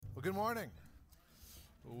Well, good morning.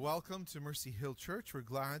 Welcome to Mercy Hill Church. We're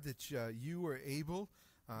glad that you were able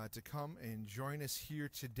to come and join us here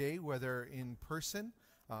today, whether in person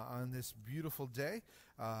on this beautiful day.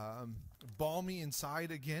 Balmy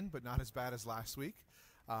inside again, but not as bad as last week.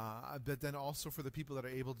 But then also for the people that are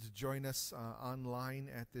able to join us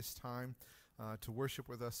online at this time to worship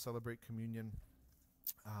with us, celebrate communion,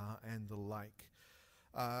 and the like.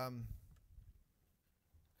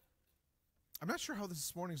 I'm not sure how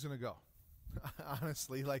this morning's going to go,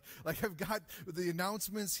 honestly. Like I've got the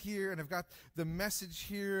announcements here and I've got the message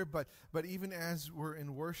here, but even as we're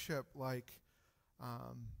in worship, we'll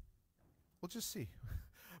just see.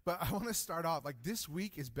 But I want to start off, this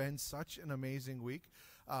week has been such an amazing week.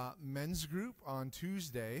 Men's group on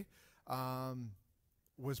Tuesday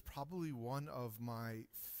was probably one of my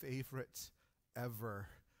favorite ever,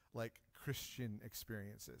 Christian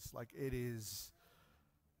experiences. It is...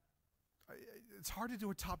 It's hard to do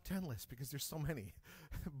a top 10 list because there's so many,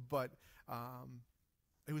 but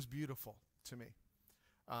it was beautiful to me.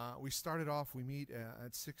 We started off, we meet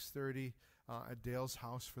at 6:30 at Dale's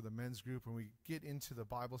house for the men's group, and we get into the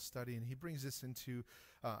Bible study, and he brings us into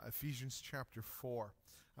Ephesians chapter 4,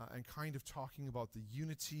 and kind of talking about the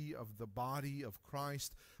unity of the body of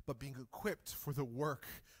Christ, but being equipped for the work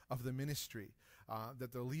of the ministry,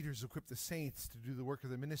 that the leaders equip the saints to do the work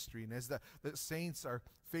of the ministry, and as the saints are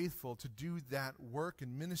faithful to do that work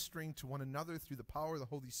and ministering to one another through the power of the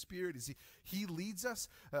Holy Spirit, as he leads us,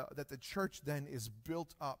 that the church then is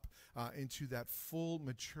built up into that full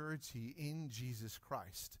maturity in Jesus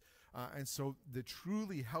Christ. And so the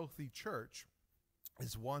truly healthy church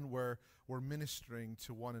is one where we're ministering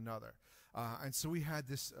to one another. And so we had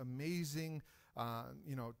this amazing,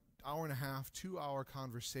 hour and a half, 2-hour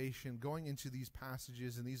conversation going into these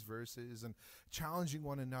passages and these verses and challenging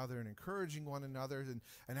one another and encouraging one another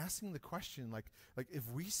and asking the question, if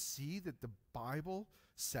we see that the Bible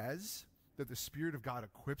says that the Spirit of God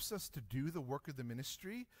equips us to do the work of the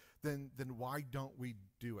ministry, then why don't we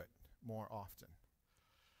do it more often?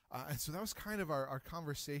 And so that was kind of our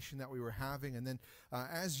conversation that we were having. And then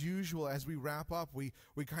as usual, as we wrap up, we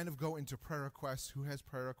kind of go into prayer requests. Who has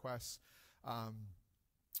prayer requests?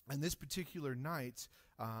 And this particular night,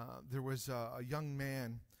 there was a young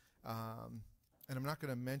man, and I'm not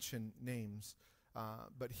going to mention names,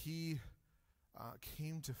 but he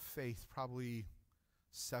came to faith probably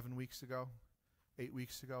 7 weeks ago, 8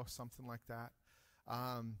 weeks ago, something like that.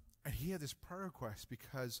 And he had this prayer request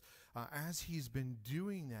because as he's been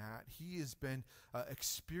doing that, he has been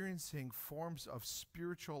experiencing forms of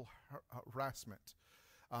spiritual harassment.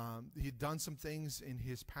 He had done some things in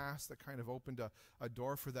his past that kind of opened a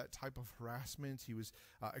door for that type of harassment. He was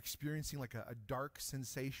experiencing a dark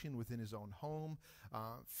sensation within his own home,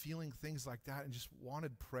 feeling things like that, and just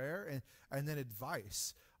wanted prayer and then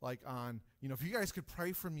advice, on, if you guys could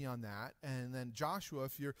pray for me on that, and then Joshua,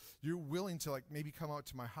 if you're willing to maybe come out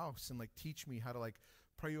to my house and teach me how to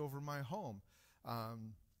pray over my home.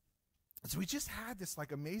 So we just had this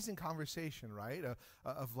amazing conversation, right,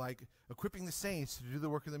 of equipping the saints to do the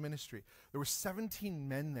work of the ministry. There were 17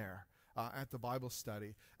 men there at the Bible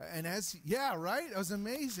study. And right? It was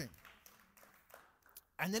amazing.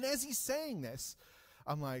 And then as he's saying this,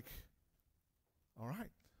 I'm like, all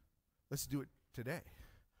right, let's do it today.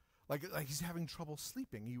 He's having trouble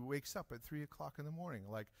sleeping. He wakes up at 3 o'clock in the morning,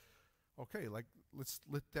 okay, let's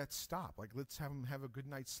let that stop. Let's have him have a good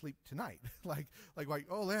night's sleep tonight.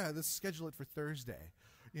 Oh yeah, let's schedule it for Thursday,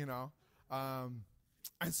 And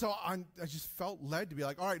so I just felt led to be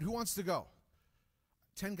all right, who wants to go?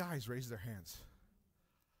 10 guys raised their hands.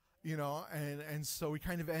 And so we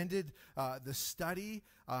kind of ended the study.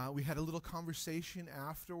 We had a little conversation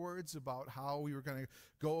afterwards about how we were going to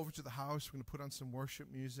go over to the house. We're going to put on some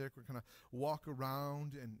worship music. We're going to walk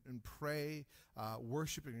around and pray,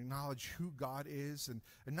 worship and acknowledge who God is, and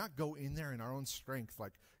not go in there in our own strength.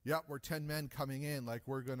 We're 10 men coming in.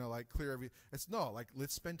 We're going to clear everything. It's no,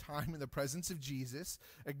 let's spend time in the presence of Jesus,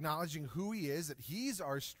 acknowledging who he is, that he's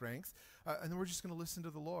our strength. And then we're just going to listen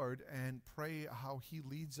to the Lord and pray how he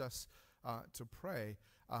leads us to pray.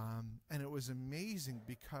 And it was amazing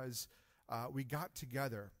because we got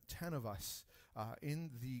together, 10 of us,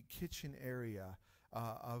 in the kitchen area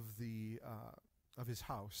of his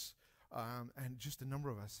house. And just a number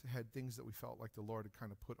of us had things that we felt like the Lord had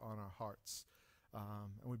kind of put on our hearts.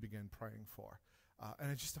 And we began praying for.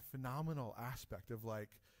 And it's just a phenomenal aspect of all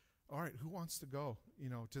right, who wants to go,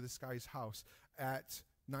 to this guy's house at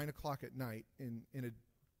 9 o'clock at night in a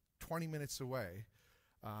 20 minutes away.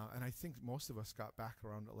 And I think most of us got back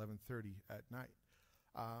around 11:30 at night.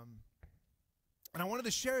 And I wanted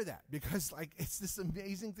to share that because it's this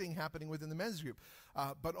amazing thing happening within the men's group.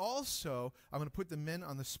 But also, I'm going to put the men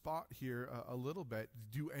on the spot here a little bit.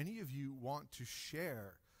 Do any of you want to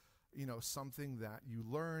share, something that you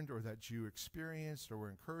learned or that you experienced or were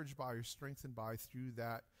encouraged by or strengthened by through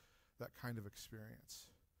that kind of experience?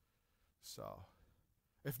 So,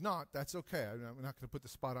 if not, that's okay. I'm not going to put the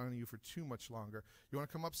spot on you for too much longer. You want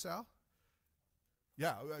to come up, Sal?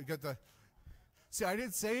 Yeah, I got the... See, I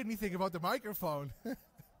didn't say anything about the microphone.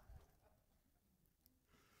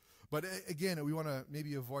 But again, we want to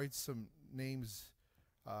maybe avoid some names,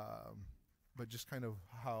 but just kind of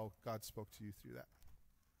how God spoke to you through that.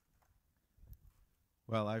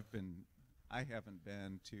 Well, I haven't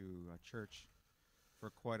been to a church for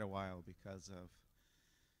quite a while because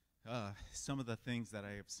of some of the things that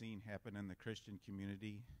I have seen happen in the Christian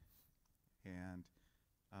community. And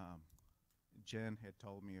Jen had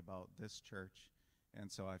told me about this church, and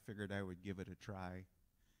so I figured I would give it a try.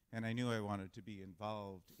 And I knew I wanted to be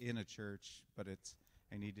involved in a church, but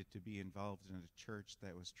I needed to be involved in a church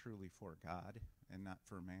that was truly for God and not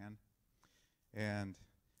for man. And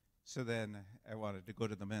so then I wanted to go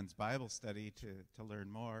to the men's Bible study to learn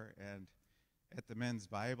more. And at the men's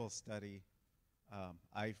Bible study,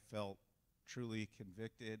 I felt truly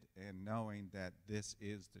convicted and knowing that this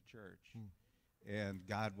is the church. And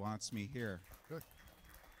God wants me here. Good.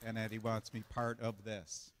 And that he wants me part of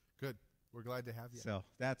this. Good. We're glad to have you. So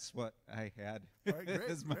that's what I had All right, great,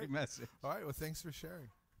 as my great. message. All right, well, thanks for sharing.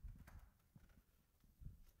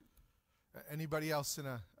 Anybody else in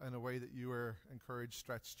a way that you were encouraged,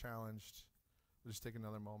 stretched, challenged? We'll just take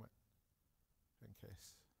another moment in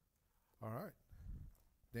case. All right.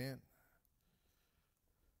 Dan.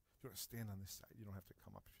 If you want to stand on this side, you don't have to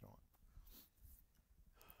come up if you don't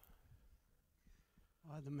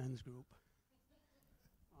want. The men's group.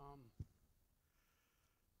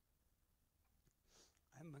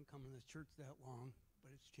 I haven't been coming to this church that long,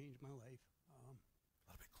 but it's changed my life. A little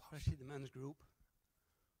bit closer. Especially the men's group.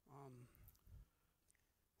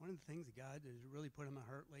 One of the things that God has really put in my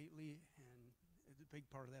heart lately, and it's a big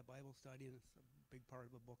part of that Bible study, and it's a big part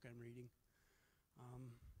of a book I'm reading,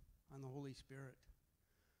 on the Holy Spirit.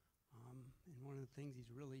 And one of the things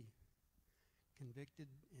he's really convicted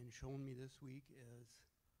and shown me this week is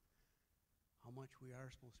how much we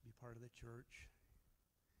are supposed to be part of the church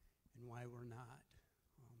and why we're not.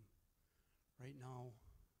 Right now,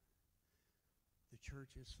 the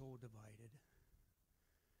church is so divided.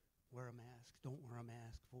 Wear a mask, don't wear a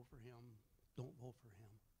mask, vote for him, don't vote for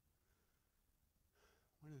him.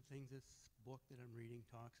 One of the things this book that I'm reading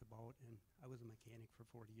talks about, and I was a mechanic for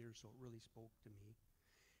 40 years, so it really spoke to me.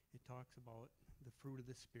 It talks about the fruit of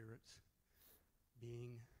the spirits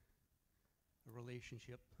being a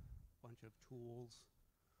relationship, bunch of tools,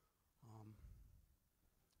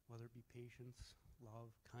 whether it be patience,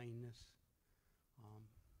 love, kindness.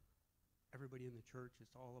 Everybody in the church,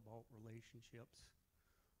 it's all about relationships.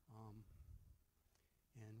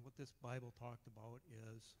 And what this Bible talked about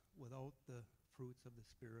is without the fruits of the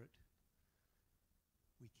Spirit,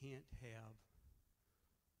 we can't have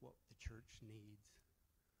what the church needs.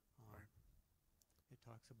 Right. It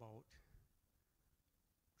talks about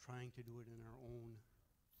trying to do it in our own.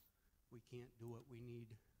 We can't do it. We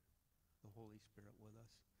need the Holy Spirit with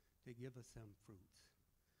us to give us some fruits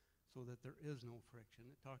so that there is no friction.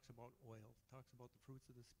 It talks about oil. It talks about the fruits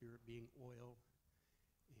of the Spirit being oil,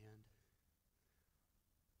 and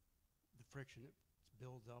the friction, it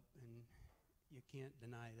builds up, and you can't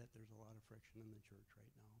deny that there's a lot of friction in the church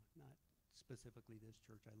right now. Not specifically this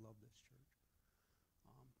church. I love this church.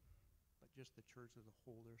 But just the church as a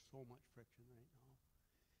whole, there's so much friction right now.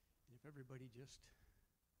 And if everybody just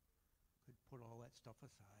could put all that stuff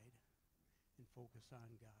aside and focus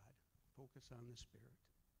on God, focus on the Spirit.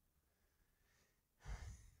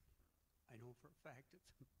 I know for a fact it's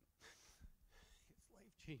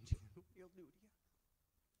life-changing what he'll do to you.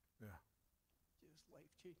 Yeah. Just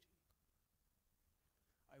life-changing.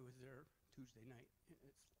 I was there Tuesday night, and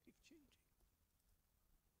it's life-changing.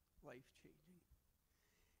 Life-changing.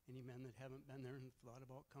 Any men that haven't been there and thought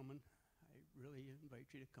about coming, I really invite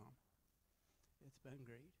you to come. It's been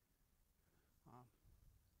great.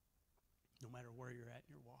 No matter where you're at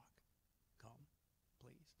in your walk, come,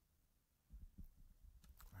 please.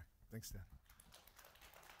 All right. Thanks, Dan.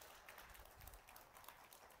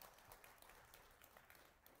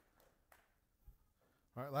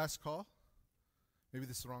 All right, last call. Maybe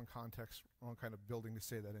this is the wrong context, wrong kind of building to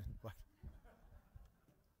say that in. But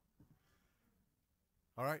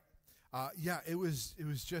all right. Yeah, it was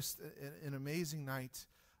just an amazing night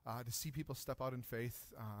to see people step out in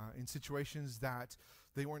faith in situations that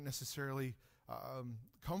they weren't necessarily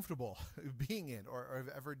comfortable being in or have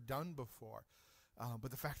ever done before.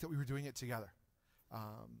 But the fact that we were doing it together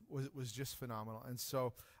was just phenomenal. And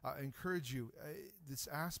so I encourage you, this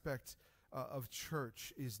aspect of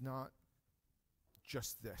church is not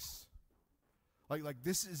just this. Like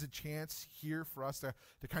this is a chance here for us to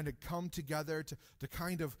kind of come together, to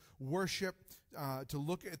kind of worship, to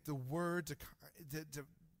look at the Word, to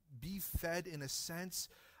be fed in a sense.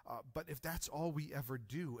 But if that's all we ever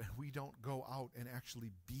do and we don't go out and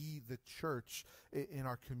actually be the church in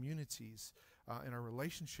our communities, in our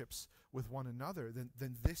relationships with one another,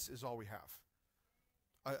 then this is all we have.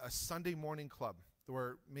 A Sunday morning club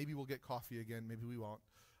where maybe we'll get coffee again, maybe we won't.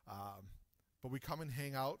 But we come and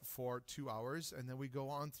hang out for 2 hours, and then we go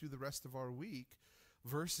on through the rest of our week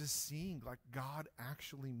versus seeing like God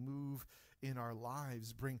actually move in our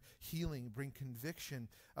lives, bring healing, bring conviction,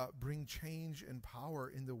 bring change and power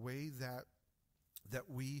in the way that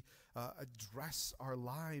we address our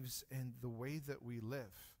lives and the way that we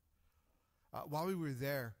live. While we were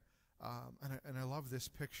there, and I love this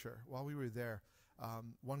picture, while we were there,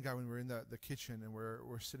 one guy, when we were in the kitchen and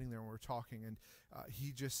we're sitting there and we're talking, and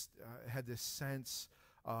he just had this sense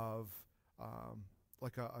of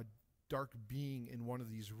like a dark being in one of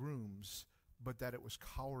these rooms, but that it was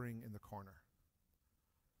cowering in the corner.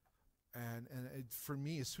 And for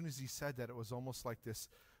me, as soon as he said that, it was almost like this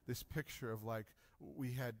picture of like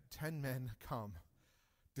we had 10 men come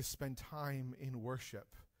to spend time in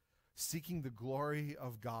worship, seeking the glory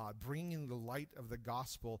of God, bringing the light of the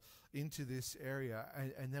gospel into this area.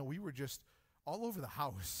 And then we were just all over the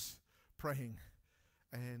house praying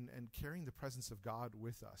and carrying the presence of God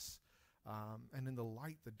with us. And in the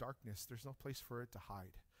light, the darkness, there's no place for it to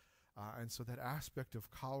hide. And so that aspect of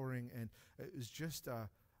cowering and is just a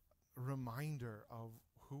reminder of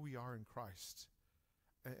who we are in Christ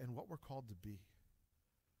and what we're called to be.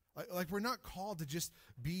 Like we're not called to just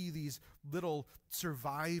be these little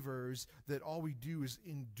survivors that all we do is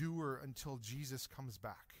endure until Jesus comes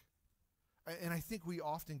back. And I think we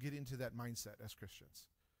often get into that mindset as Christians.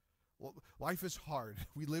 Well, life is hard.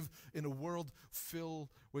 We live in a world filled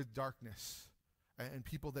with darkness and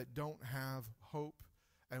people that don't have hope.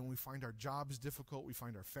 And we find our jobs difficult. We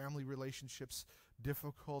find our family relationships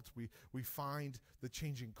difficult. We find the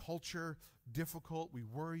changing culture difficult. We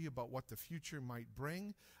worry about what the future might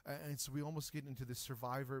bring. And so we almost get into this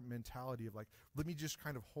survivor mentality of like, let me just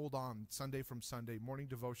kind of hold on Sunday from Sunday, morning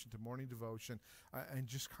devotion to morning devotion, and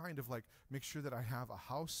just kind of like make sure that I have a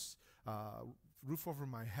house, roof over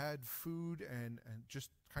my head, food, and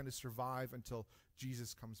just kind of survive until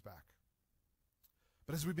Jesus comes back.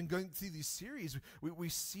 But as we've been going through these series, we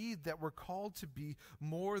see that we're called to be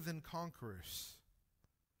more than conquerors.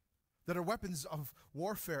 That our weapons of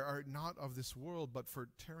warfare are not of this world, but for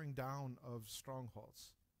tearing down of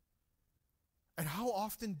strongholds. And how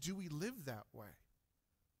often do we live that way?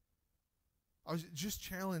 I was just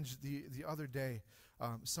challenged the other day.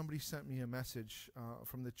 Somebody sent me a message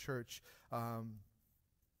from the church of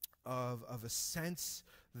a sense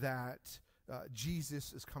that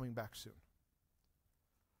Jesus is coming back soon.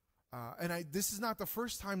 And this is not the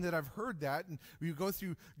first time that I've heard that. And we go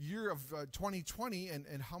through year of 2020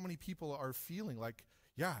 and how many people are feeling like,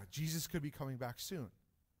 yeah, Jesus could be coming back soon.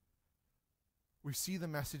 We see the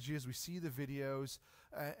messages, we see the videos,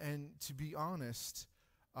 and to be honest,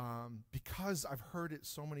 because I've heard it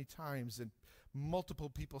so many times and multiple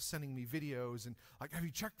people sending me videos and like, have you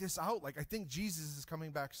checked this out? Like, I think Jesus is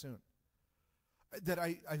coming back soon. That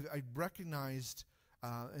I recognized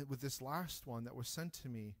with this last one that was sent to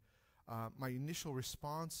me, my initial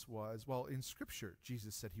response was, well, in Scripture,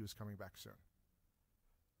 Jesus said he was coming back soon.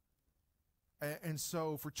 And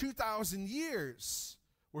so for 2,000 years,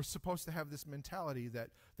 we're supposed to have this mentality that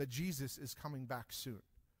Jesus is coming back soon.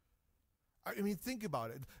 I mean, think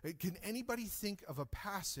about it. Can anybody think of a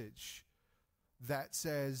passage that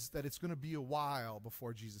says that it's going to be a while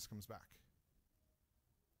before Jesus comes back?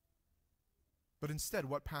 But instead,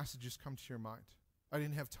 what passages come to your mind? I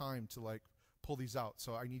didn't have time to pull these out,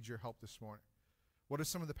 so I need your help this morning. What are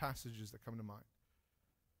some of the passages that come to mind?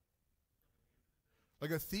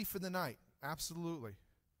 Like a thief in the night, absolutely.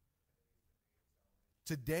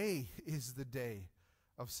 Today is the day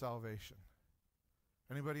of salvation.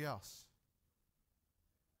 Anybody else?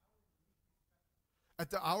 At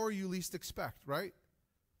the hour you least expect, right?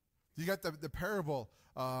 You got the parable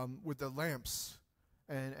with the lamps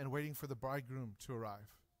and waiting for the bridegroom to arrive.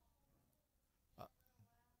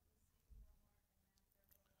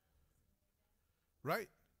 Right?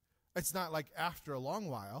 It's not like after a long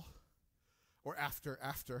while or after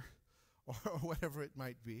or whatever it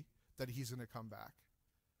might be that he's going to come back.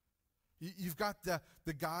 You've got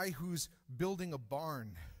the guy who's building a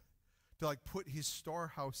barn to like put his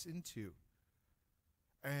storehouse into.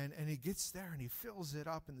 And he gets there and he fills it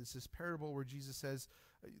up. And there's this parable where Jesus says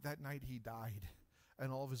that night he died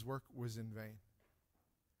and all of his work was in vain.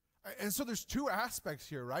 And so there's two aspects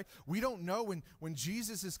here, right? We don't know when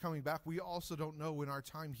Jesus is coming back. We also don't know when our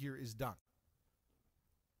time here is done.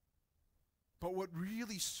 But what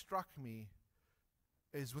really struck me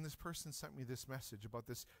is when this person sent me this message about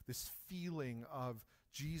this feeling of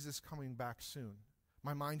Jesus coming back soon.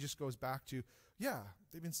 My mind just goes back to, yeah,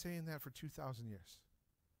 they've been saying that for 2,000 years.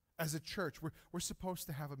 As a church, we're supposed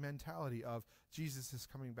to have a mentality of Jesus is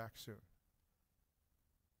coming back soon.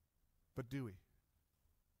 But do we?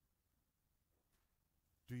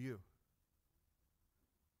 Do you?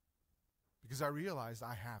 Because I realized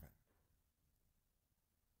I haven't.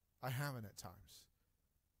 I haven't at times.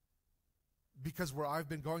 Because where I've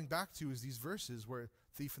been going back to is these verses where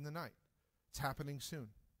thief in the night. It's happening soon.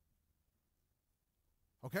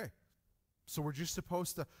 Okay. So we're just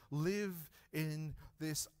supposed to live in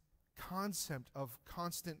this concept of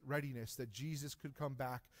constant readiness that Jesus could come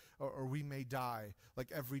back or we may die like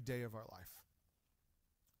every day of our life.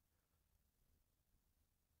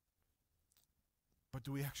 But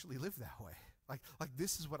do we actually live that way? Like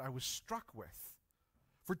this is what I was struck with.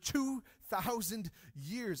 For 2,000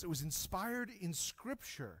 years, it was inspired in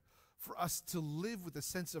Scripture for us to live with a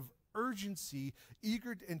sense of urgency,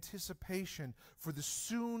 eager anticipation for the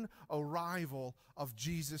soon arrival of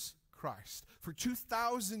Jesus Christ. For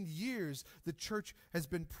 2,000 years, the church has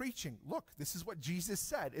been preaching, look, this is what Jesus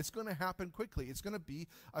said. It's going to happen quickly. It's going to be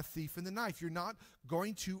a thief in the night. You're not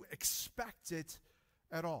going to expect it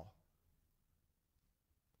at all.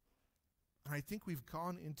 And I think we've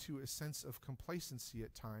gone into a sense of complacency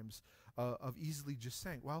at times of easily just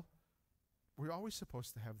saying, well, we're always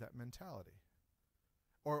supposed to have that mentality.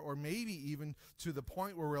 Or maybe even to the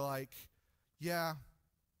point where we're like, yeah,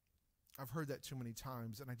 I've heard that too many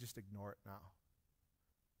times and I just ignore it now.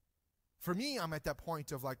 For me, I'm at that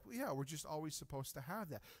point of like, yeah, we're just always supposed to have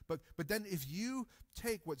that. But then if you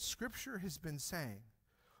take what Scripture has been saying,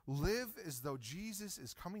 live as though Jesus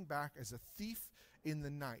is coming back as a thief in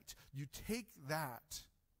the night. You take that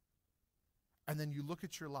and then you look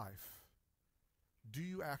at your life. Do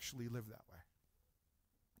you actually live that way?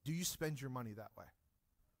 Do you spend your money that way?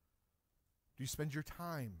 Do you spend your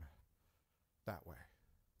time that way?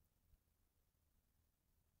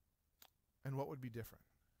 And what would be different?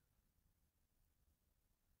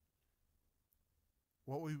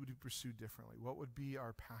 What would we pursue differently? What would be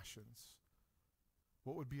our passions?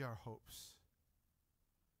 What would be our hopes?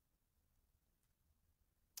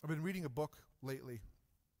 I've been reading a book lately.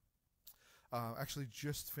 Actually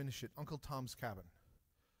just finished it, Uncle Tom's Cabin.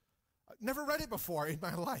 I've never read it before in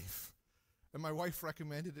my life. And my wife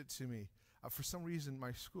recommended it to me. For some reason,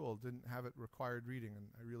 my school didn't have it required reading, and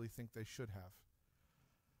I really think they should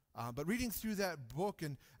have. But reading through that book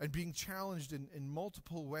and being challenged in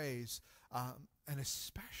multiple ways, and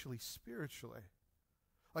especially spiritually.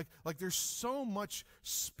 Like there's so much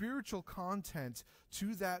spiritual content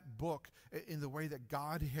to that book in the way that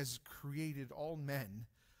God has created all men,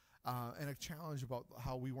 and a challenge about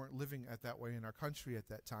how we weren't living at that way in our country at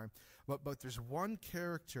that time. But there's one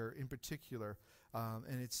character in particular,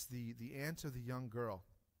 and it's the aunt of the young girl.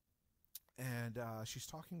 And she's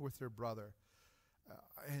talking with her brother.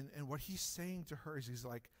 And what he's saying to her is he's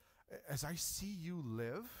like, as I see you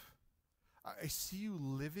live, I see you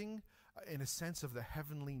living in a sense of the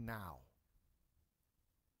heavenly now.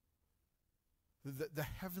 The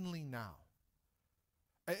heavenly now.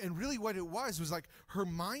 And really what it was like her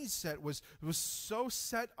mindset was so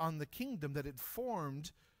set on the kingdom that it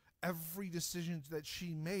formed every decision that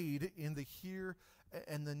she made in the here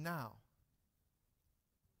and the now.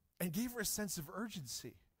 And gave her a sense of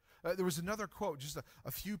urgency. There was another quote just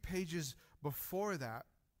a few pages before that.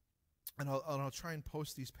 And I'll try and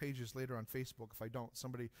post these pages later on Facebook. If I don't,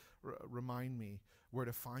 somebody remind me where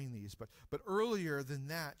to find these. But earlier than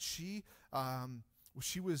that, she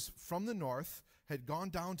was from the north, had gone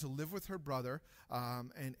down to live with her brother,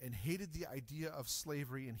 and hated the idea of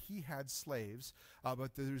slavery, and he had slaves.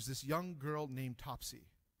 But there's this young girl named Topsy.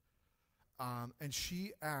 And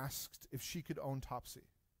she asked if she could own Topsy.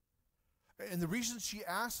 And the reason she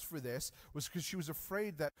asked for this was because she was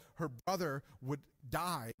afraid that her brother would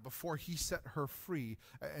die before he set her free.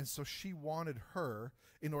 And so she wanted her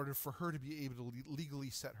in order for her to be able to legally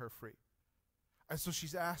set her free. And so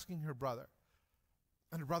she's asking her brother.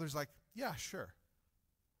 And her brother's like, yeah, sure.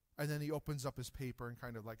 And then he opens up his paper and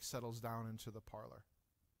kind of like settles down into the parlor.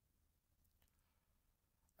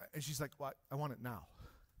 And she's like, well, I want it now.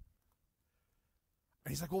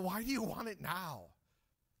 And he's like, well, why do you want it now?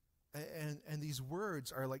 And these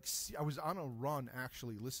words are like, I was on a run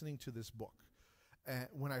actually listening to this book. And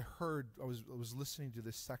when I was listening to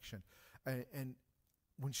this section. And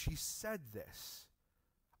when she said this,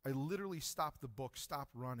 I literally stopped the book,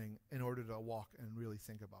 stopped running in order to walk and really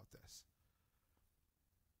think about this.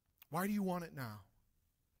 Why do you want it now?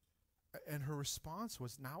 And her response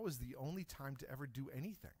was, now is the only time to ever do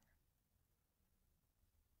anything.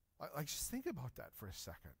 Like, just think about that for a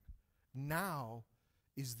second. Now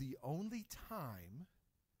is the only time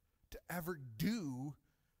to ever do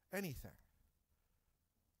anything.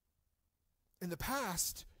 In the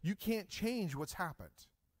past, you can't change what's happened.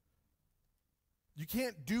 You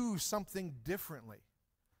can't do something differently.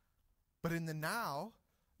 But in the now,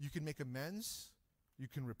 you can make amends. You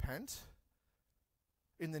can repent.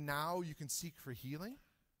 In the now, you can seek for healing.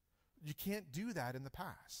 You can't do that in the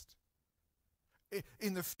past.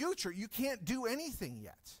 In the future, you can't do anything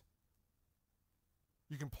yet.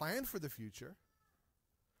 You can plan for the future.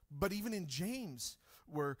 But even in James,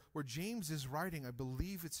 where James is writing, I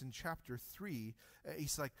believe it's in chapter 3,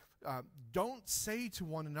 he's like, don't say to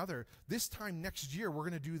one another, this time next year we're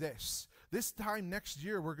going to do this. This time next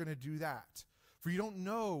year we're going to do that. For you don't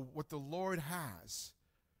know what the Lord has.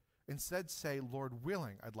 Instead say, Lord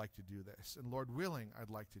willing, I'd like to do this. And Lord willing, I'd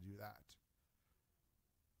like to do that.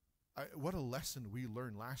 What a lesson we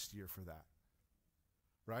learned last year for that.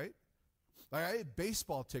 Right? Like, I had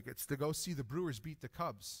baseball tickets to go see the Brewers beat the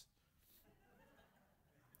Cubs.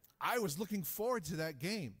 I was looking forward to that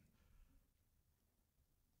game.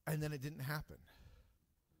 And then it didn't happen.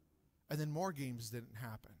 And then more games didn't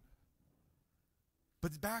happen.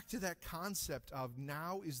 But back to that concept of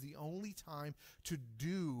now is the only time to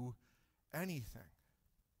do anything.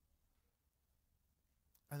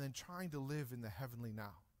 And then trying to live in the heavenly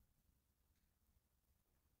now.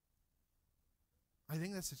 I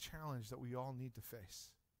think that's a challenge that we all need to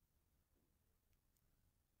face.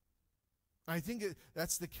 I think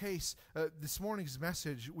that's the case. This morning's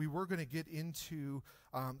message, we were going to get into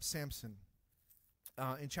Samson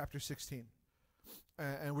in chapter 16.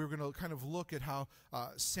 And we were going to kind of look at how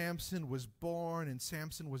Samson was born, and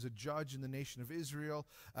Samson was a judge in the nation of Israel,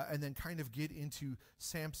 and then kind of get into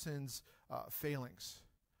Samson's failings.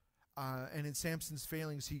 And in Samson's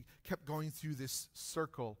failings, he kept going through this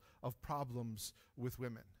circle of problems with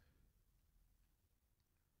women.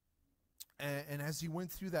 And as he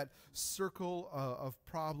went through that circle of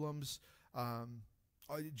problems,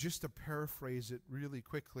 just to paraphrase it really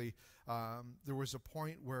quickly, there was a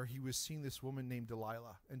point where he was seeing this woman named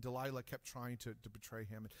Delilah, and Delilah kept trying to betray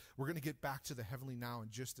him. And we're going to get back to the heavenly now in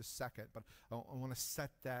just a second, but I want to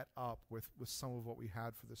set that up with some of what we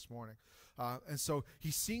had for this morning. And so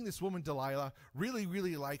he's seeing this woman, Delilah, really,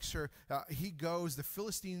 really likes her. He goes, the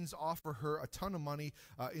Philistines offer her a ton of money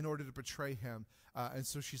in order to betray him. And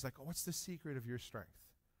so she's like, oh, what's the secret of your strength?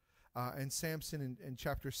 And Samson in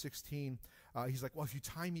chapter 16, he's like, well, if you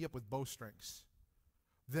tie me up with bowstrings,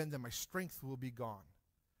 then my strength will be gone.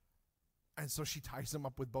 And so she ties him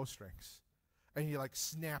up with bowstrings. And he like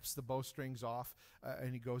snaps the bowstrings off,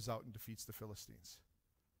 and he goes out and defeats the Philistines.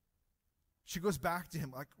 She goes back to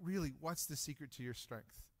him like, really, what's the secret to your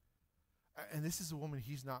strength? And this is a woman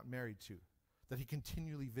he's not married to, that he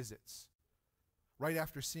continually visits. Right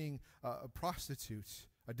after seeing a prostitute,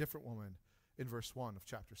 a different woman, in verse 1 of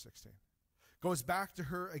chapter 16. Goes back to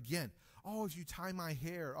her again. Oh, if you tie my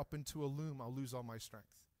hair up into a loom, I'll lose all my strength.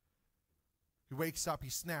 He wakes up, he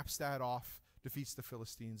snaps that off, defeats the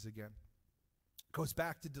Philistines again. Goes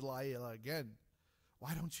back to Delilah again.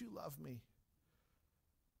 Why don't you love me?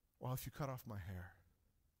 Well, if you cut off my hair.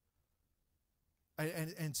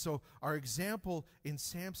 And so our example in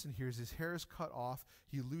Samson here is his hair is cut off.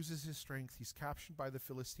 He loses his strength. He's captured by the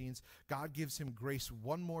Philistines. God gives him grace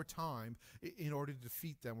one more time in order to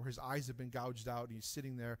defeat them, where his eyes have been gouged out and he's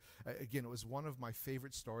sitting there. Again, it was one of my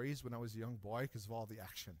favorite stories when I was a young boy because of all the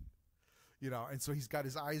action. And so he's got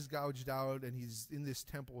his eyes gouged out, and he's in this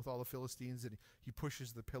temple with all the Philistines, and he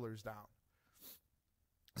pushes the pillars down.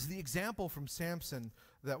 So the example from Samson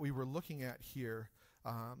that we were looking at here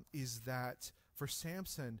is that for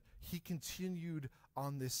Samson, he continued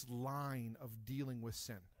on this line of dealing with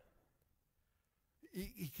sin.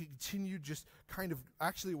 He continued just kind of,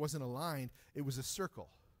 actually it wasn't a line, it was a circle.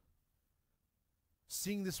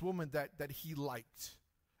 Seeing this woman that he liked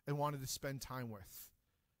and wanted to spend time with,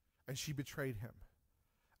 and she betrayed him.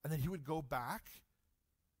 And then he would go back,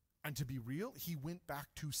 and to be real, he went back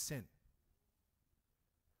to sin.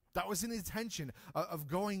 That was an intention of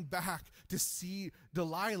going back to see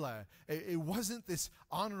Delilah. It wasn't this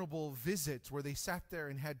honorable visit where they sat there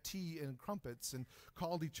and had tea and crumpets and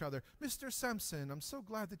called each other, Mr. Samson, I'm so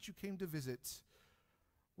glad that you came to visit.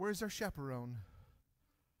 Where's our chaperone?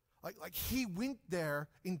 Like he went there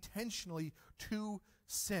intentionally to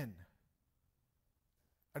sin.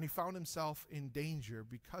 And he found himself in danger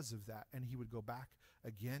because of that. And he would go back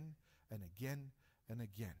again and again and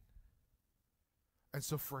again. And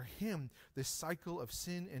so for him, this cycle of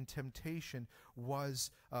sin and temptation was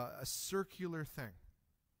a circular thing.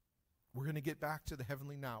 We're going to get back to the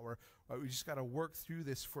heavenly now. We just got to work through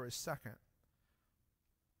this for a second.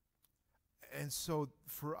 And so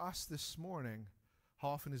for us this morning, how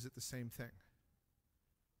often is it the same thing?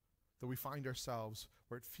 That we find ourselves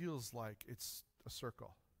where it feels like it's a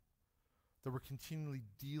circle. That we're continually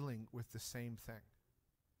dealing with the same thing.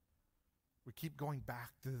 We keep going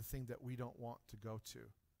back to the thing that we don't want to go to.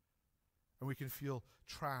 And we can feel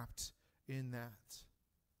trapped in that.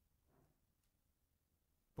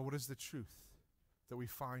 But what is the truth that we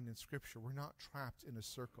find in Scripture? We're not trapped in a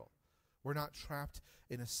circle. We're not trapped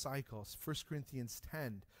in a cycle. 1 Corinthians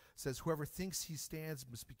 10 says, whoever thinks he stands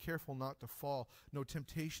must be careful not to fall. No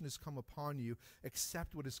temptation has come upon you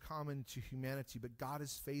except what is common to humanity. But God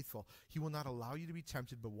is faithful. He will not allow you to be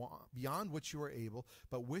tempted beyond what you are able.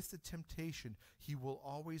 But with the temptation, he will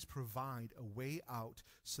always provide a way out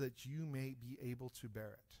so that you may be able to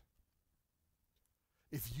bear it.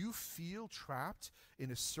 If you feel trapped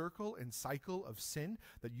in a circle and cycle of sin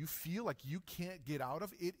that you feel like you can't get out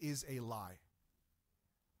of, it is a lie.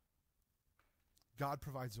 God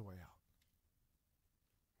provides a way out.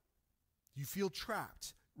 You feel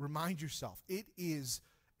trapped, remind yourself, it is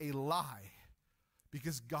a lie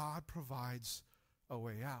because God provides a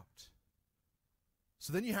way out.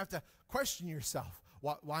 So then you have to question yourself,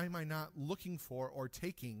 why am I not looking for or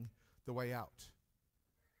taking the way out?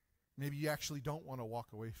 Maybe you actually don't want to walk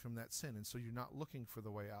away from that sin, and so you're not looking for the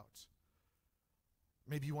way out.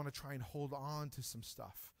 Maybe you want to try and hold on to some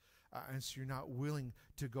stuff, and so you're not willing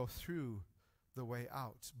to go through the way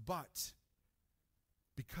out. But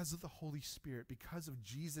because of the Holy Spirit, because of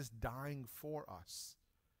Jesus dying for us,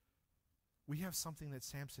 we have something that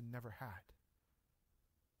Samson never had.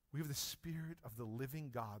 We have the Spirit of the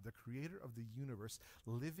living God, the creator of the universe,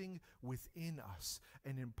 living within us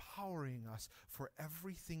and empowering us for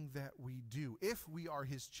everything that we do. If we are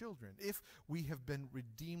his children, if we have been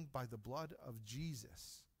redeemed by the blood of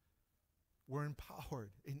Jesus, we're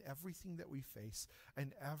empowered in everything that we face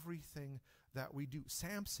and everything that we do.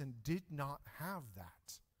 Samson did not have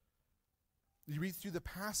that. You read through the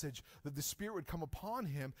passage that the Spirit would come upon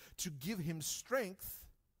him to give him strength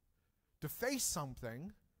to face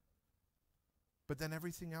something, but then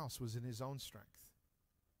everything else was in his own strength.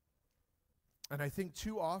 And I think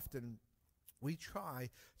too often we try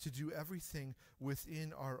to do everything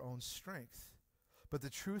within our own strength. But the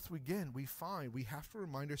truth, again, we find, we have to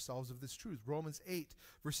remind ourselves of this truth. Romans 8,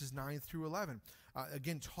 verses 9 through 11.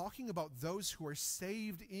 Again, talking about those who are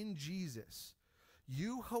saved in Jesus.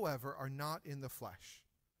 You, however, are not in the flesh.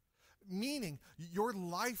 Meaning, your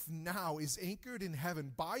life now is anchored in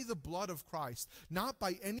heaven by the blood of Christ, not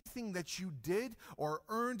by anything that you did or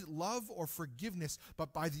earned love or forgiveness,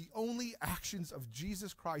 but by the only actions of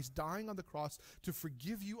Jesus Christ dying on the cross to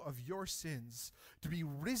forgive you of your sins, to be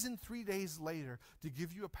risen 3 days later to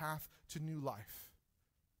give you a path to new life.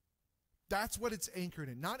 That's what it's anchored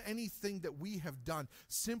in, not anything that we have done,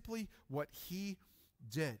 simply what he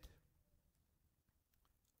did.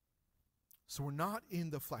 So we're not in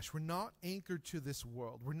the flesh. We're not anchored to this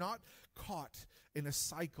world. We're not caught in a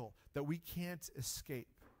cycle that we can't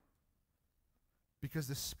escape because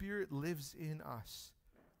the Spirit lives in us.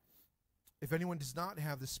 If anyone does not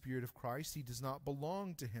have the Spirit of Christ, he does not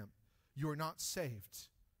belong to him. You are not saved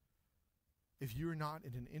if you are not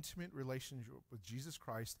in an intimate relationship with Jesus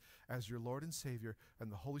Christ as your Lord and Savior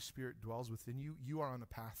and the Holy Spirit dwells within you. You are on a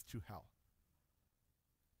path to hell.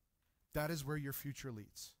 That is where your future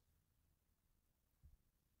leads.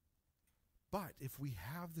 But if we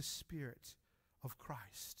have the Spirit of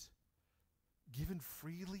Christ, given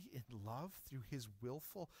freely in love through his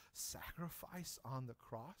willful sacrifice on the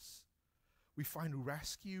cross, we find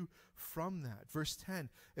rescue from that. Verse 10,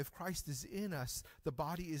 if Christ is in us, the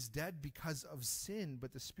body is dead because of sin,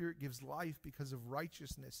 but the Spirit gives life because of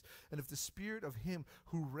righteousness. And if the Spirit of him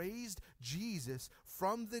who raised Jesus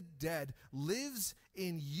from the dead lives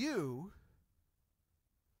in you,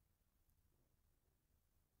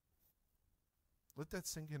 let that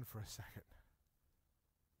sink in for a second.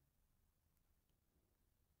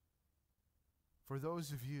 For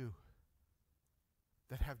those of you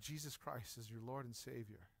that have Jesus Christ as your Lord and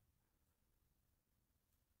Savior,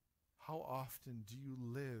 how often do you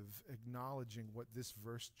live acknowledging what this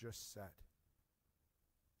verse just said?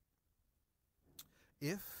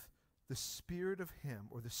 If the Spirit of Him,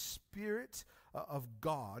 or the Spirit of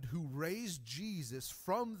God who raised Jesus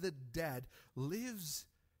from the dead, lives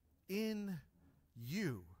in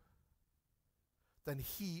you, then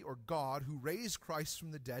He, or God, who raised Christ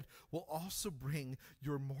from the dead, will also bring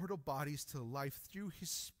your mortal bodies to life through His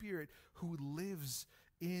Spirit who lives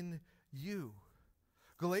in you.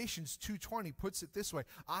 Galatians 2:20 puts it this way: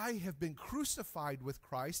 I have been crucified with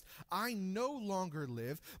Christ. I no longer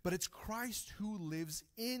live, but it's Christ who lives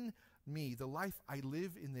in me. The life I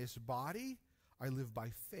live in this body, I live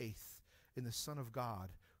by faith in the Son of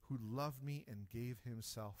God who loved me and gave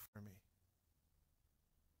Himself for me.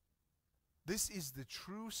 This is the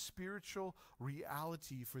true spiritual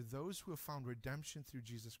reality for those who have found redemption through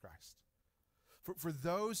Jesus Christ. For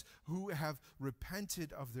those who have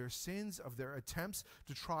repented of their sins, of their attempts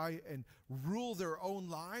to try and rule their own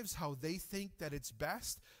lives how they think that it's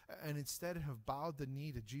best, and instead have bowed the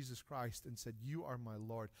knee to Jesus Christ and said, you are my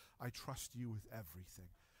Lord. I trust you with everything,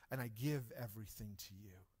 and I give everything to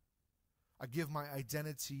you. I give my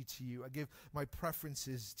identity to you. I give my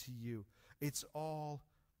preferences to you. It's all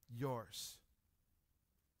yours.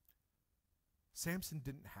 Samson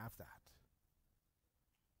didn't have that.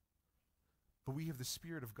 But we have the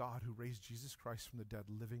Spirit of God who raised Jesus Christ from the dead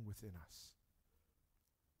living within us.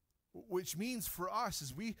 Which means for us,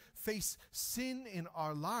 as we face sin in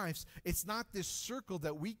our lives, it's not this circle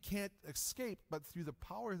that we can't escape, but through the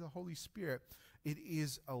power of the Holy Spirit, it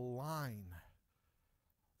is a line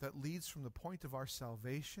that leads from the point of our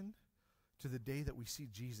salvation to the day that we see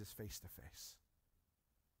Jesus face to face.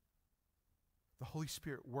 The Holy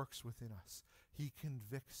Spirit works within us. He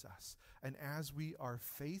convicts us. And as we are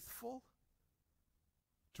faithful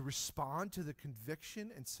to respond to the conviction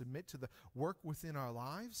and submit to the work within our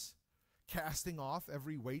lives, casting off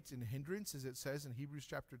every weight and hindrance, as it says in Hebrews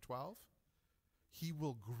chapter 12, He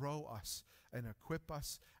will grow us and equip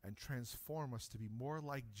us and transform us to be more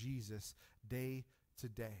like Jesus day to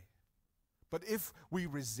day. But if we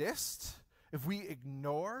resist, if we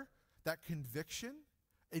ignore that conviction,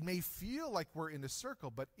 it may feel like we're in a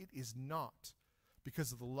circle, but it is not.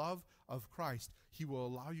 Because of the love of Christ, He will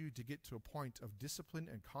allow you to get to a point of discipline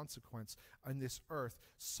and consequence on this earth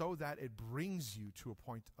so that it brings you to a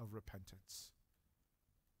point of repentance.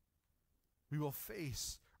 We will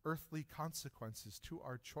face earthly consequences to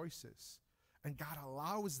our choices. And God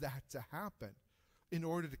allows that to happen in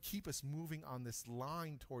order to keep us moving on this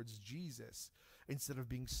line towards Jesus instead of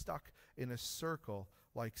being stuck in a circle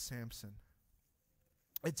like Samson.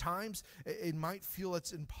 At times, it might feel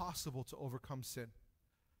it's impossible to overcome sin.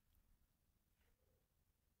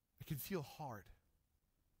 It can feel hard.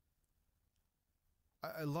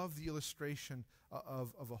 I love the illustration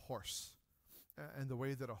of a horse and the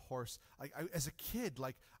way that a horse, as a kid,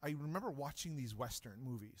 I remember watching these Western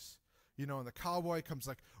movies. You know, and the cowboy comes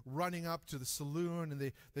running up to the saloon,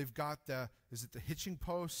 and they've got the hitching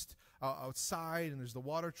post outside, and there's the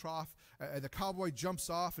water trough, and the cowboy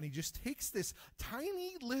jumps off, and he just takes this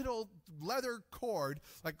tiny little leather cord,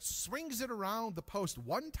 swings it around the post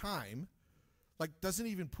one time, doesn't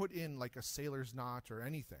even put in a sailor's knot or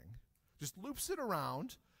anything, just loops it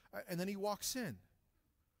around, and then he walks in,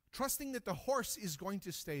 trusting that the horse is going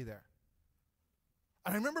to stay there.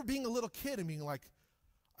 And I remember being a little kid and being like,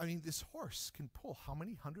 this horse can pull how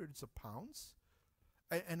many hundreds of pounds?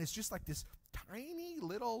 And it's just this tiny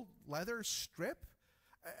little leather strip.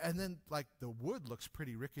 And then, the wood looks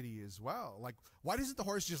pretty rickety as well. Why doesn't the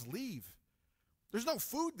horse just leave? There's no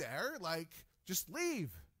food there. Just leave.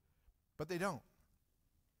 But they don't.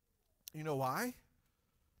 You know why?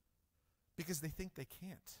 Because they think they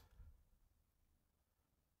can't.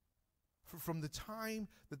 From the time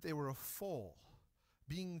that they were a foal,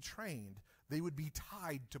 being trained, they would be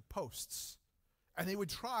tied to posts. And they would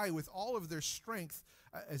try with all of their strength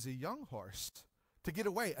as a young horse to get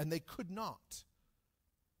away, and they could not.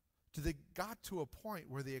 Till they got to a point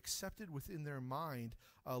where they accepted within their mind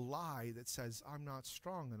a lie that says, I'm not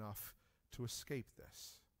strong enough to escape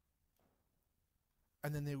this.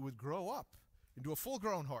 And then they would grow up into a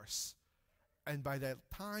full-grown horse. And by that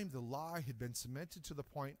time, the lie had been cemented to the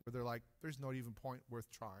point where they're like, there's not even point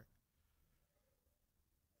worth trying.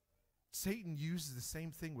 Satan uses the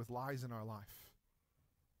same thing with lies in our life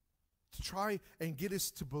to try and get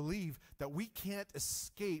us to believe that we can't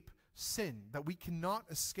escape sin, that we cannot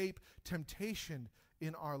escape temptation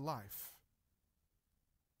in our life.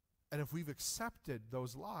 And if we've accepted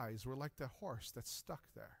those lies, we're like the horse that's stuck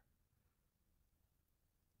there.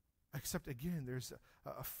 Except, again, there's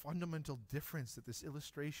a fundamental difference that this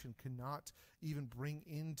illustration cannot even bring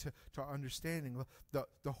into our understanding.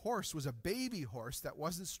 The horse was a baby horse that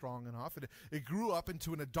wasn't strong enough, and it grew up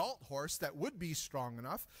into an adult horse that would be strong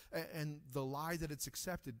enough, and the lie that it's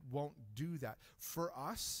accepted won't do that. For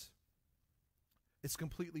us, it's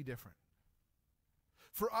completely different.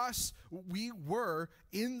 For us, we were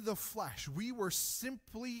in the flesh. We were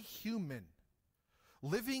simply human,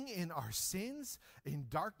 living in our sins, in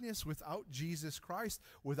darkness without Jesus Christ,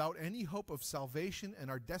 without any hope of salvation, and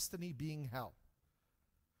our destiny being hell.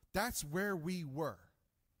 That's where we were.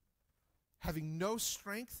 Having no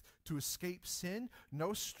strength to escape sin,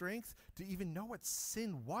 no strength to even know what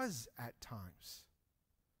sin was at times.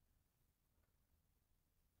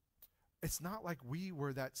 It's not like we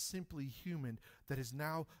were that simply human that has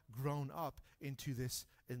now grown up into this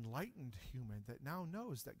enlightened human that now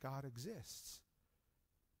knows that God exists.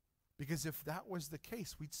 Because if that was the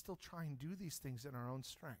case, we'd still try and do these things in our own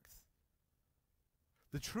strength.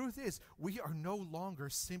 The truth is, we are no longer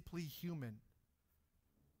simply human.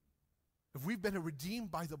 If we've been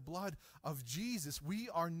redeemed by the blood of Jesus, we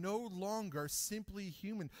are no longer simply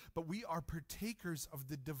human, but we are partakers of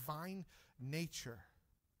the divine nature.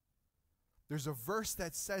 There's a verse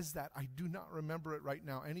that says that. I do not remember it right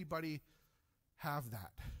now. Anybody have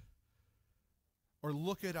that? Or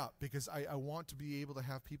look it up, because I want to be able to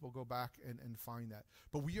have people go back and find that.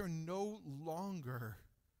 But we are no longer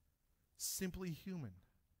simply human.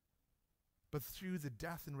 But through the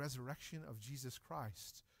death and resurrection of Jesus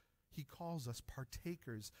Christ, he calls us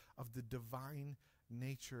partakers of the divine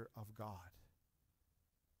nature of God.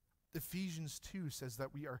 Ephesians 2 says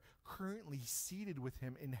that we are currently seated with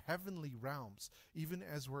him in heavenly realms, even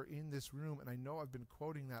as we're in this room. And I know I've been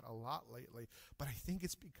quoting that a lot lately, but I think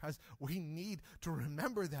it's because we need to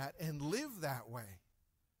remember that and live that way.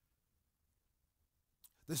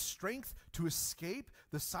 The strength to escape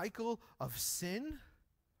the cycle of sin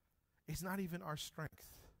is not even our strength,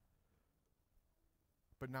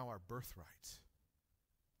 but now our birthright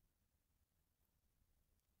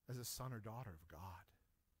as a son or daughter of God.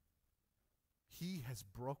 He has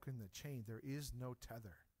broken the chain. There is no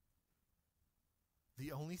tether.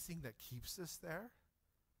 The only thing that keeps us there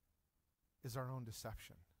is our own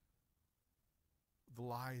deception, the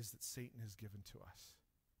lies that Satan has given to us.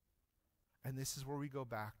 And this is where we go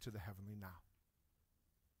back to the heavenly now.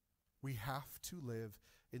 We have to live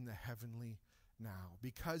in the heavenly now,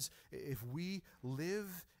 because if we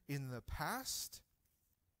live in the past,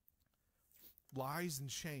 lies and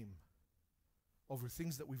shame over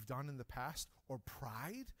things that we've done in the past, or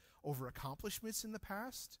pride over accomplishments in the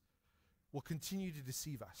past, will continue to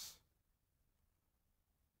deceive us.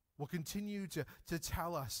 Will continue to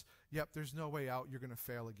tell us, yep, there's no way out, you're going to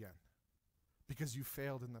fail again, because you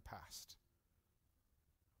failed in the past.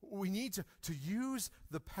 We need to use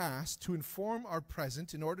the past to inform our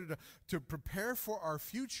present in order to prepare for our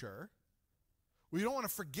future. We don't want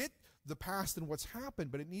to forget the past and what's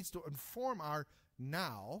happened, but it needs to inform our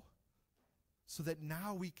now, so that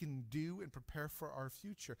now we can do and prepare for our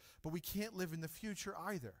future. But we can't live in the future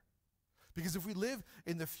either. Because if we live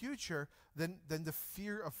in the future, then the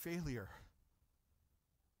fear of failure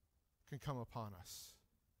can come upon us.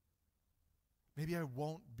 Maybe I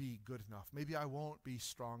won't be good enough. Maybe I won't be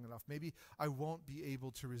strong enough. Maybe I won't be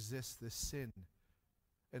able to resist this sin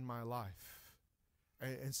in my life.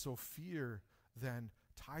 And so fear then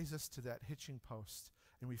ties us to that hitching post,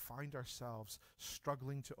 and we find ourselves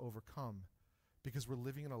struggling to overcome because we're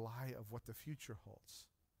living in a lie of what the future holds.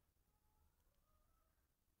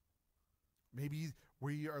 Maybe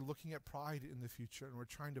we are looking at pride in the future, and we're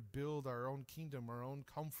trying to build our own kingdom, our own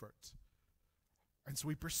comfort. And so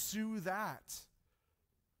we pursue that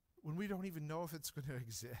when we don't even know if it's going to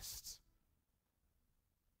exist.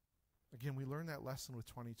 Again, we learned that lesson with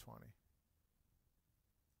 2020.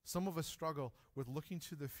 Some of us struggle with looking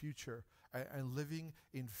to the future and living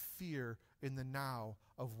in fear in the now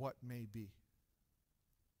of what may be.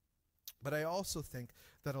 But I also think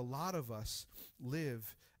that a lot of us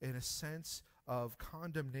live in a sense of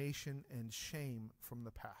condemnation and shame from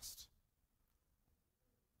the past.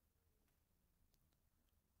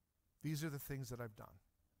 These are the things that I've done.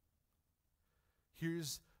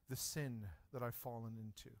 Here's the sin that I've fallen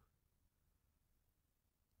into.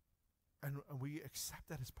 And we accept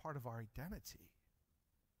that as part of our identity.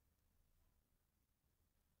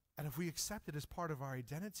 And if we accept it as part of our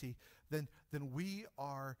identity, then we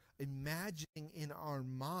are imagining in our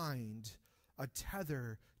mind a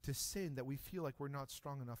tether to sin that we feel like we're not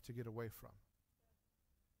strong enough to get away from.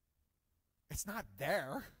 It's not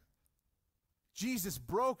there. Jesus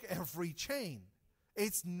broke every chain.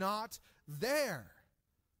 It's not there.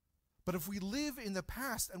 But if we live in the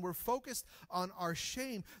past and we're focused on our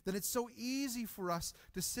shame, then it's so easy for us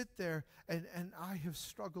to sit there, and I have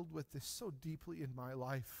struggled with this so deeply in my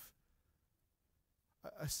life.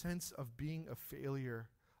 A sense of being a failure,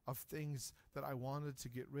 of things that I wanted to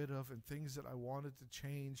get rid of and things that I wanted to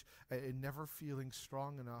change, and never feeling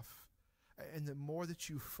strong enough. And the more that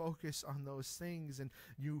you focus on those things and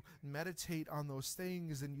you meditate on those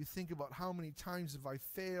things and you think about how many times have I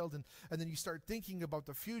failed, and then you start thinking about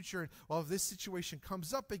the future, and well, if this situation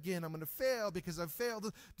comes up again, I'm going to fail because I've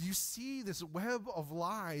failed. Do you see this web of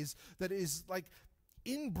lies that is like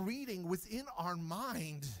inbreeding within our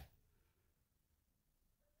mind?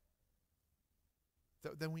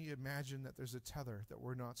 Then we imagine that there's a tether that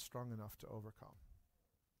we're not strong enough to overcome.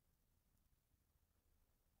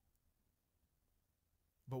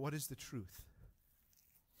 But what is the truth?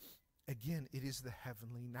 Again, it is the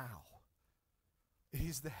heavenly now. It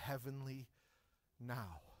is the heavenly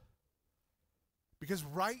now. Because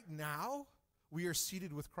right now, we are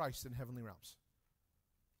seated with Christ in heavenly realms.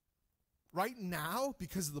 Right now,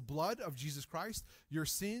 because of the blood of Jesus Christ, your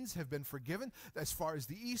sins have been forgiven as far as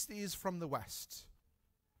the east is from the west.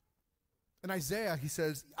 In Isaiah, he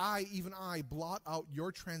says, I, even I, blot out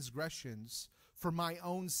your transgressions for my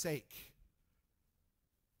own sake.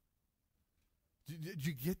 Did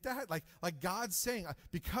you get that? Like God's saying,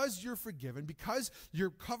 because you're forgiven, because you're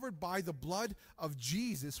covered by the blood of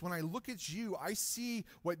Jesus, when I look at you, I see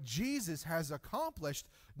what Jesus has accomplished,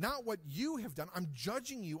 not what you have done. I'm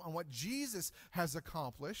judging you on what Jesus has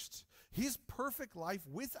accomplished, his perfect life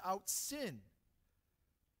without sin.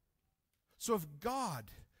 So if God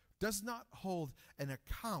does not hold an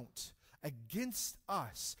account against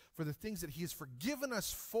us for the things that he has forgiven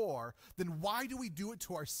us for, then why do we do it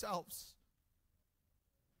to ourselves?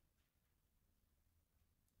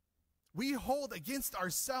 We hold against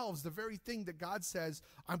ourselves the very thing that God says,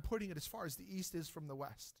 I'm putting it as far as the east is from the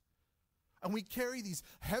west. And we carry these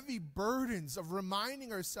heavy burdens of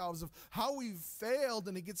reminding ourselves of how we've failed,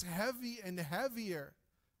 and it gets heavy and heavier.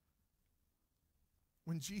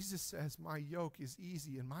 When Jesus says, my yoke is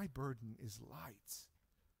easy and my burden is light.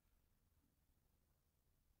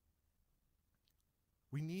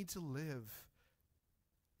 We need to live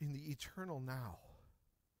in the eternal now.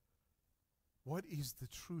 What is the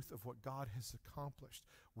truth of what God has accomplished?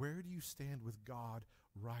 Where do you stand with God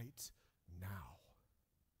right now?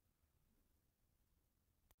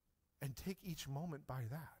 And take each moment by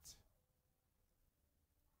that.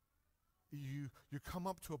 You come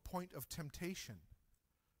up to a point of temptation.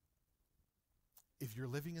 If you're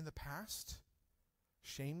living in the past,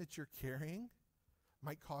 shame that you're carrying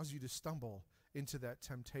might cause you to stumble into that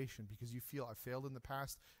temptation because you feel, I failed in the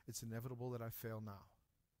past, it's inevitable that I fail now.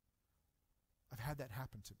 I've had that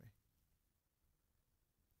happen to me.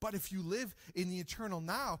 But if you live in the eternal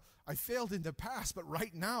now, I failed in the past, but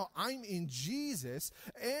right now I'm in Jesus,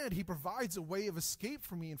 and he provides a way of escape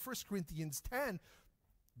for me in 1 Corinthians 10.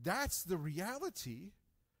 That's the reality.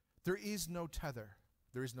 There is no tether.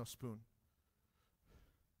 There is no spoon.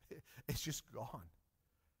 It's just gone.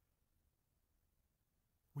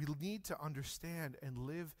 We need to understand and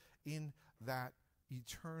live in that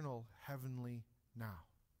eternal heavenly now.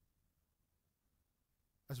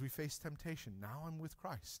 As we face temptation, now I'm with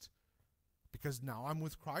Christ. Because now I'm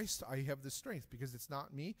with Christ, I have the strength. Because it's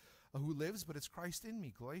not me who lives, but it's Christ in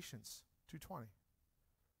me. Galatians 2:20.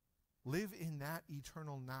 Live in that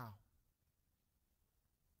eternal now.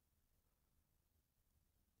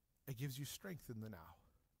 It gives you strength in the now.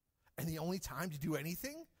 And the only time to do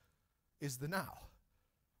anything is the now.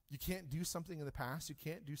 You can't do something in the past. You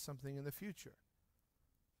can't do something in the future.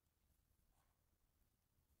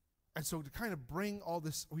 And so to kind of bring all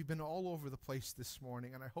this, we've been all over the place this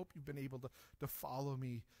morning, and I hope you've been able to follow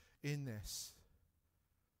me in this.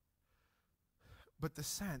 But the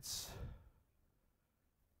sense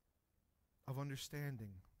of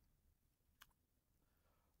understanding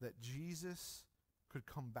that Jesus could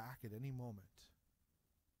come back at any moment,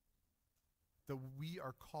 that we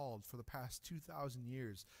are called for the past 2,000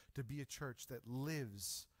 years to be a church that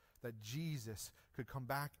lives, that Jesus could come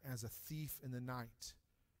back as a thief in the night.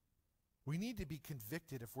 We need to be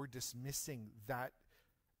convicted if we're dismissing that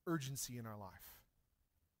urgency in our life.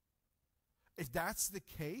 If that's the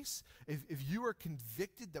case, if you are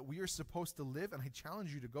convicted that we are supposed to live, and I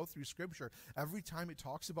challenge you to go through Scripture, every time it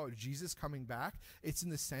talks about Jesus coming back, it's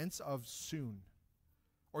in the sense of soon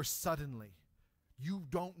or suddenly. You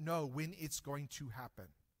don't know when it's going to happen.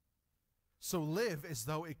 So live as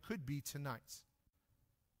though it could be tonight.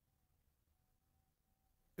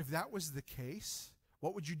 If that was the case,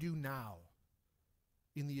 what would you do now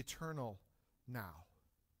in the eternal now?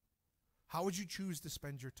 How would you choose to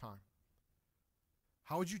spend your time?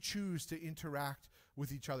 How would you choose to interact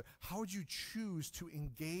with each other? How would you choose to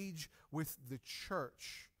engage with the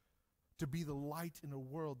church to be the light in a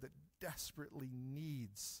world that desperately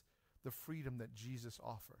needs the freedom that Jesus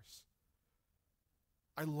offers?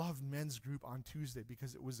 I loved men's group on Tuesday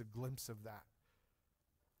because it was a glimpse of that.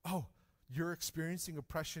 Oh, you're experiencing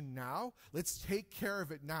oppression now? Let's take care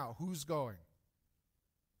of it now. Who's going?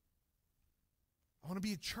 I want to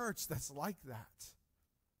be a church that's like that.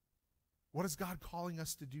 What is God calling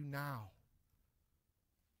us to do now?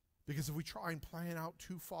 Because if we try and plan out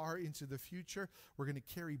too far into the future, we're going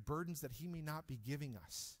to carry burdens that He may not be giving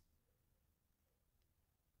us.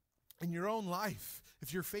 In your own life,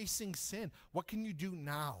 if you're facing sin, what can you do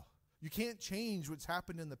now? You can't change what's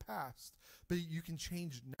happened in the past, but you can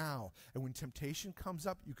change now. And when temptation comes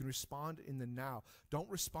up, you can respond in the now. Don't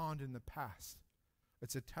respond in the past.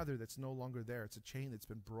 It's a tether that's no longer there. It's a chain that's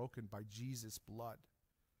been broken by Jesus' blood.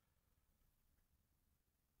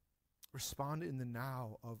 Respond in the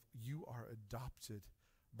now of you are adopted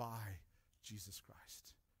by Jesus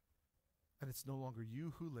Christ. And it's no longer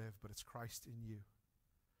you who live, but it's Christ in you.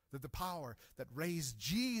 That the power that raised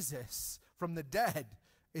Jesus from the dead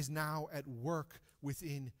is now at work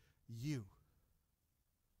within you.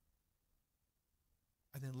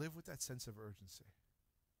 And then live with that sense of urgency.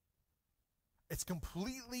 It's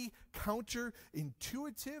completely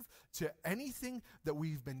counterintuitive to anything that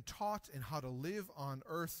we've been taught in how to live on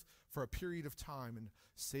earth for a period of time and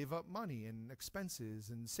save up money and expenses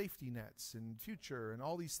and safety nets and future and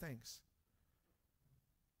all these things.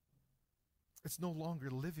 It's no longer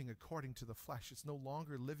living according to the flesh. It's no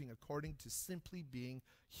longer living according to simply being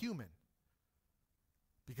human.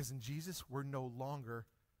 Because in Jesus, we're no longer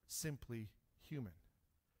simply human.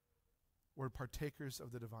 We're partakers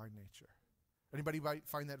of the divine nature. Anybody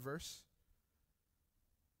find that verse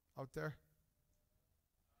out there?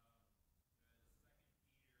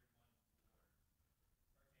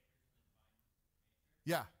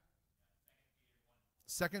 Yeah.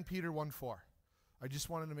 2 Peter 1:4. I just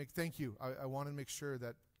wanted to thank you. I wanted to make sure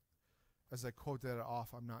that as I quote that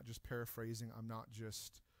off, I'm not just paraphrasing. I'm not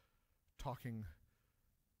just talking.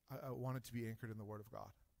 I want it to be anchored in the Word of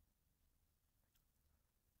God.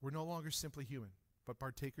 We're no longer simply human, but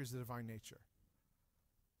partakers of the divine nature.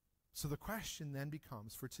 So the question then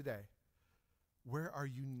becomes for today, where are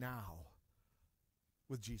you now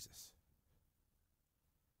with Jesus?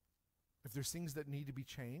 If there's things that need to be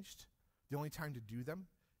changed, the only time to do them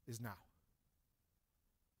is now.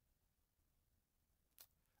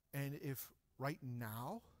 And if right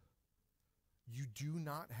now you do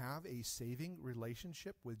not have a saving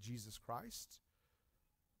relationship with Jesus Christ,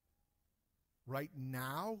 right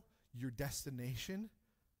now your destination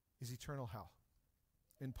is eternal hell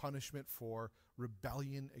in punishment for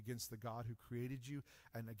rebellion against the God who created you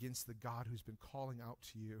and against the God who's been calling out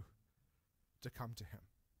to you to come to Him.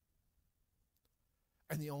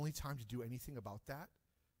 And the only time to do anything about that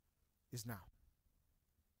is now.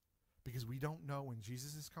 Because we don't know when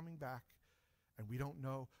Jesus is coming back, and we don't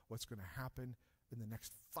know what's going to happen in the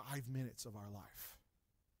next 5 minutes of our life.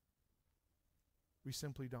 We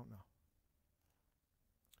simply don't know.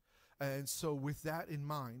 And so with that in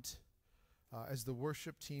mind, as the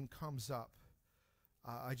worship team comes up,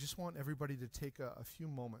 I just want everybody to take a few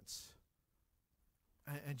moments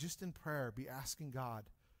and just in prayer be asking God,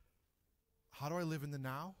 how do I live in the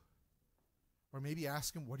now? Or maybe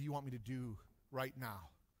ask Him, what do you want me to do right now?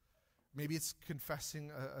 Maybe it's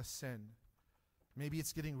confessing a sin. Maybe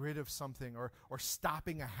it's getting rid of something or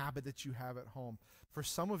stopping a habit that you have at home. For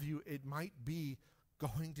some of you, it might be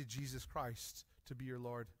going to Jesus Christ to be your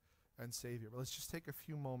Lord and Savior. But let's just take a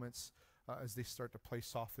few moments as they start to play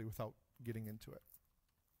softly without getting into it.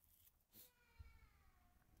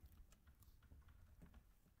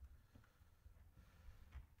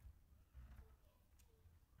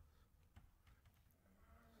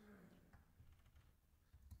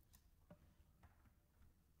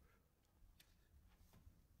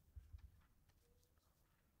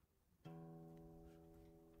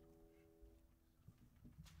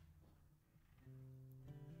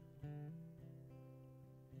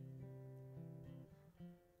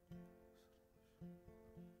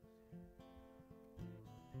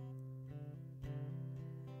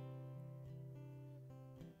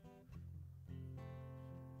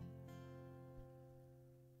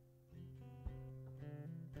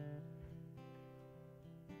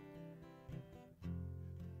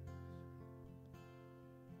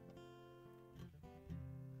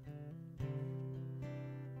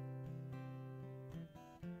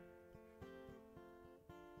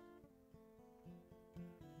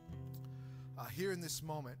 Here in this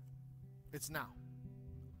moment, it's now.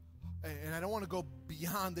 And I don't want to go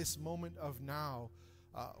beyond this moment of now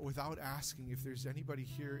without asking if there's anybody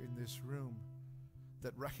here in this room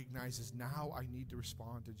that recognizes, now I need to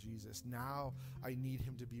respond to Jesus. Now I need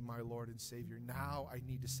him to be my Lord and Savior. Now I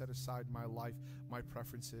need to set aside my life, my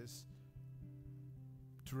preferences,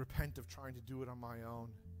 to repent of trying to do it on my own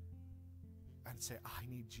and say, I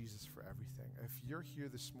need Jesus for everything. If you're here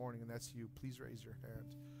this morning and that's you, please raise your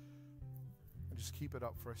hand and just keep it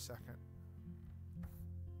up for a second.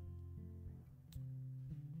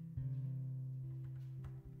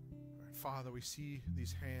 All right, Father, we see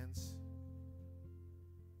these hands.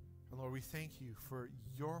 And Lord, we thank you for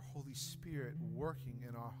your Holy Spirit working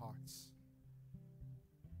in our hearts.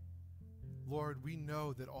 Lord, we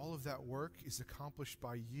know that all of that work is accomplished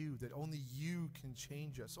by you, that only you can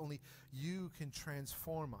change us, only you can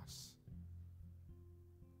transform us.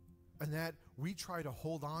 And that we try to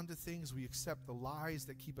hold on to things, we accept the lies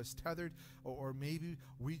that keep us tethered, or maybe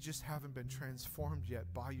we just haven't been transformed yet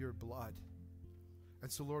by your blood. And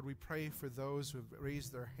so, Lord, we pray for those who have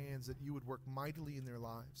raised their hands that you would work mightily in their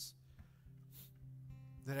lives.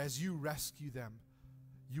 That as you rescue them,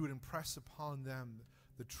 you would impress upon them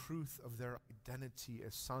the truth of their identity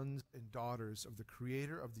as sons and daughters of the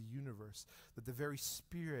Creator of the universe. That the very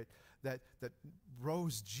Spirit that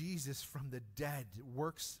rose Jesus from the dead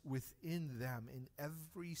works within them in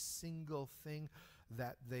every single thing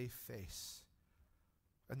that they face.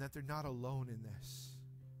 And that they're not alone in this.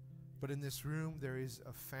 But in this room there is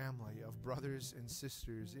a family of brothers and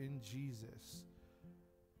sisters in Jesus.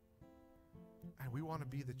 And we want to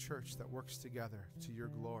be the church that works together to your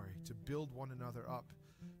glory, to build one another up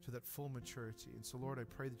to that full maturity. And so, Lord, I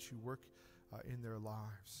pray that you work in their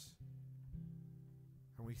lives.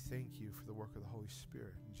 And we thank you for the work of the Holy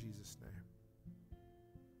Spirit in Jesus' name.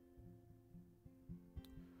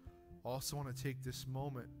 I also want to take this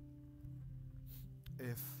moment,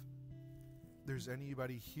 if there's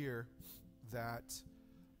anybody here that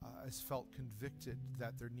has felt convicted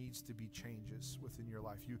that there needs to be changes within your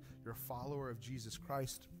life. You're a follower of Jesus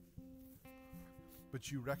Christ,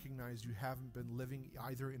 but you recognize you haven't been living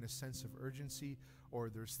either in a sense of urgency, or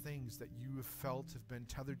there's things that you have felt have been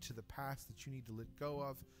tethered to the past that you need to let go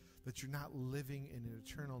of, that you're not living in an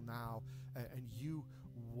eternal now, and you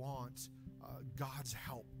want God's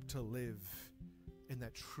help to live in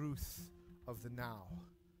that truth of the now.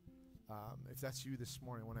 If that's you this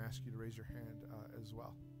morning, I want to ask you to raise your hand as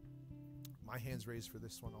well. My hand's raised for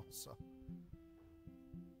this one also.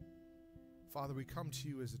 Father, we come to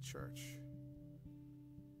you as a church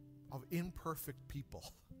of imperfect people,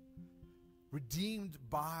 redeemed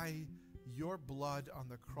by your blood on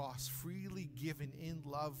the cross, freely given in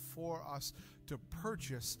love for us to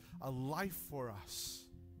purchase a life for us,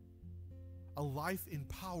 a life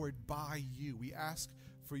empowered by you. We ask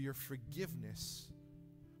for your forgiveness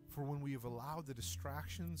for when we have allowed the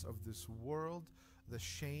distractions of this world, the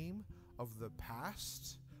shame of the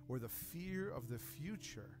past, or the fear of the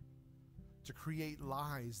future to create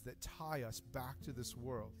lies that tie us back to this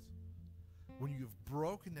world. When you have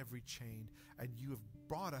broken every chain and you have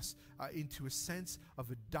brought us into a sense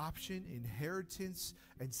of adoption, inheritance,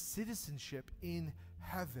 and citizenship in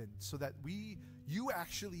heaven, so that you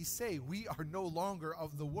actually say we are no longer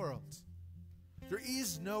of the world. There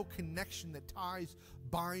is no connection that ties,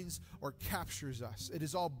 binds, or captures us. It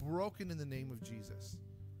is all broken in the name of Jesus.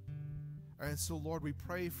 And so, Lord, we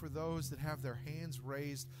pray for those that have their hands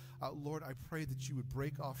raised. Lord, I pray that you would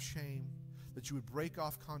break off shame, that you would break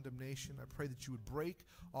off condemnation. I pray that you would break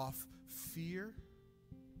off fear,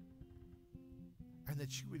 and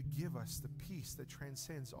that you would give us the peace that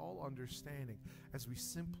transcends all understanding as we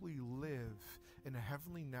simply live in a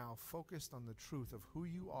heavenly now, focused on the truth of who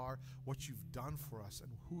you are, what you've done for us,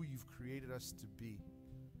 and who you've created us to be,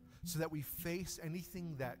 so that we face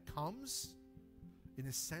anything that comes in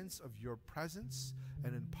a sense of your presence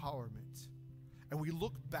and empowerment. And we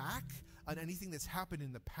look back on anything that's happened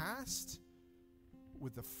in the past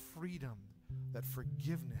with the freedom that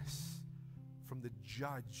forgiveness from the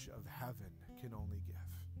judge of heaven can only give.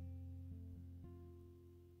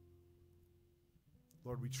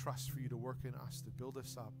 Lord, we trust for you to work in us, to build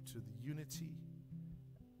us up to the unity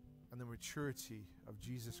and the maturity of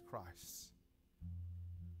Jesus Christ.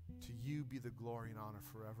 To you be the glory and honor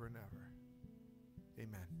forever and ever.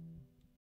 Amen.